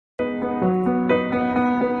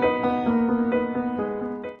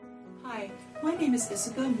name is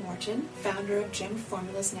Isabel Morton, founder of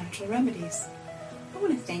GEMFormulas Natural Remedies. I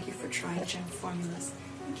want to thank you for trying GEMFormulas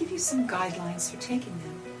and give you some guidelines for taking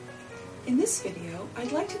them. In this video,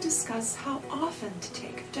 I'd like to discuss how often to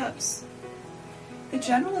take a dose. The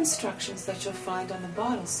general instructions that you'll find on the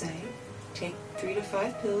bottle say, take 3 to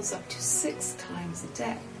 5 pills up to 6 times a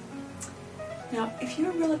day. Now, if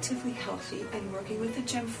you're relatively healthy and working with the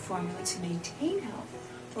GEMFormula to maintain health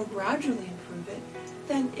or gradually improve it,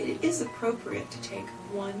 then it is appropriate to take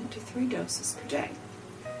 1 to 3 doses per day.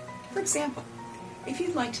 For example, if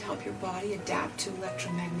you'd like to help your body adapt to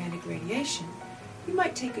electromagnetic radiation, you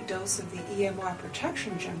might take a dose of the EMR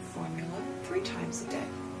Protection GEMFormula 3 times a day.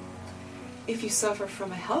 If you suffer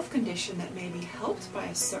from a health condition that may be helped by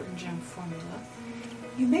a certain GEMFormula,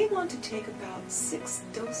 you may want to take about 6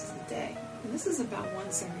 doses a day, and this is about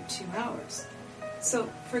once every 2 hours. So,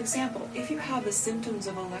 for example, if you have the symptoms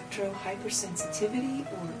of electro-hypersensitivity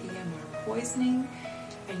or EMR poisoning,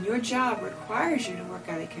 and your job requires you to work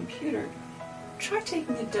at a computer, try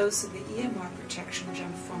taking a dose of the EMR Protection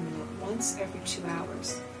GEMFormula once every 2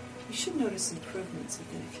 hours. You should notice improvements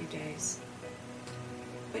within a few days.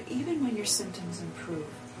 But even when your symptoms improve,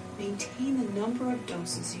 maintain the number of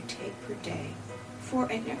doses you take per day for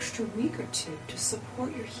an extra week or 2 to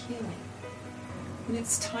support your healing. When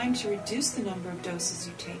it's time to reduce the number of doses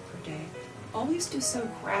you take per day, always do so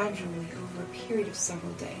gradually over a period of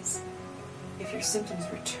several days. If your symptoms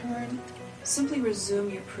return, simply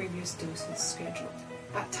resume your previous doses scheduled.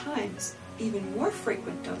 At times, even more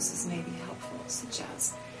frequent doses may be helpful, such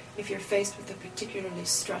as if you're faced with a particularly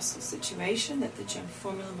stressful situation that the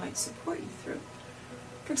GEMFormula might support you through.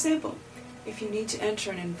 For example, if you need to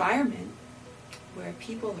enter an environment where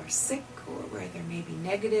people are sick or where there may be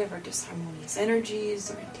negative or disharmonious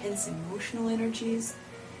energies or intense emotional energies,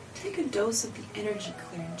 take a dose of the energy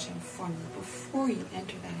clearing GEMFormula before you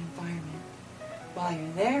enter that environment. While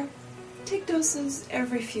you're there, take doses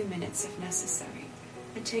every few minutes if necessary,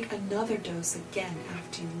 and take another dose again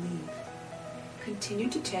after you leave. Continue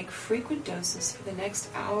to take frequent doses for the next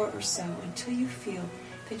hour or so until you feel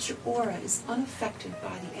that your aura is unaffected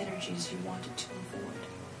by the energies you wanted to avoid.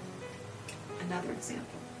 Another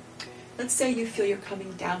example. Let's say you feel you're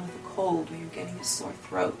coming down with a cold or you're getting a sore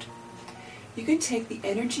throat. You can take the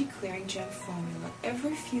energy clearing GEMFormula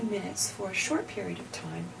every few minutes for a short period of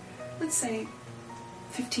time, let's say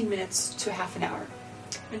 15 minutes to half an hour,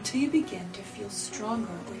 until you begin to feel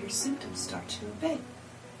stronger or your symptoms start to abate.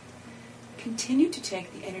 Continue to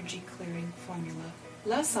take the energy clearing formula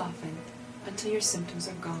less often until your symptoms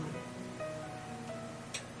are gone.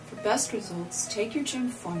 For best results, take your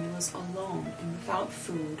GEMFormulas alone and without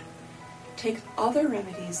food. Take other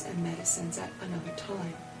remedies and medicines at another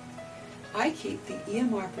time. I keep the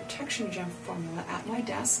EMR Protection GEMFormula at my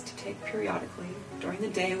desk to take periodically during the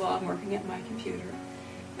day while I'm working at my computer,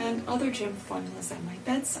 and other GEMFormulas at my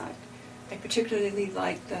bedside. I particularly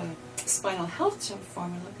like the Spinal Health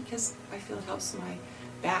GEMFormula because I feel it helps my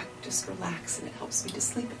back just relax and it helps me to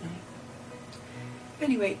sleep at night.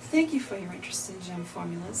 Anyway, thank you for your interest in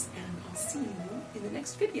GEMFormulas, and I'll see you in the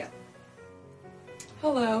next video.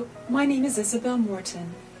 Hello, my name is Isabel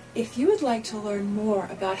Morton. If you would like to learn more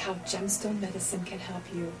about how gemstone medicine can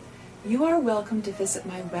help you, you are welcome to visit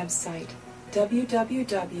my website,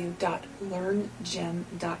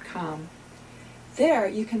 www.learngem.com. There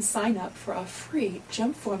you can sign up for a free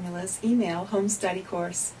GEMFormulas email home study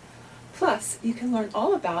course. Plus, you can learn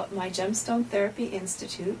all about my Gemstone Therapy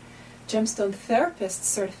Institute, Gemstone Therapist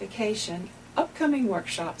certification, upcoming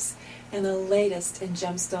workshops, and the latest in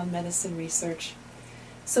gemstone medicine research.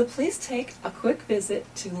 So please take a quick visit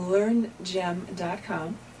to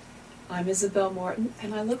learngem.com. I'm Isabel Morton,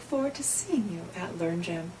 and I look forward to seeing you at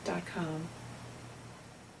learngem.com.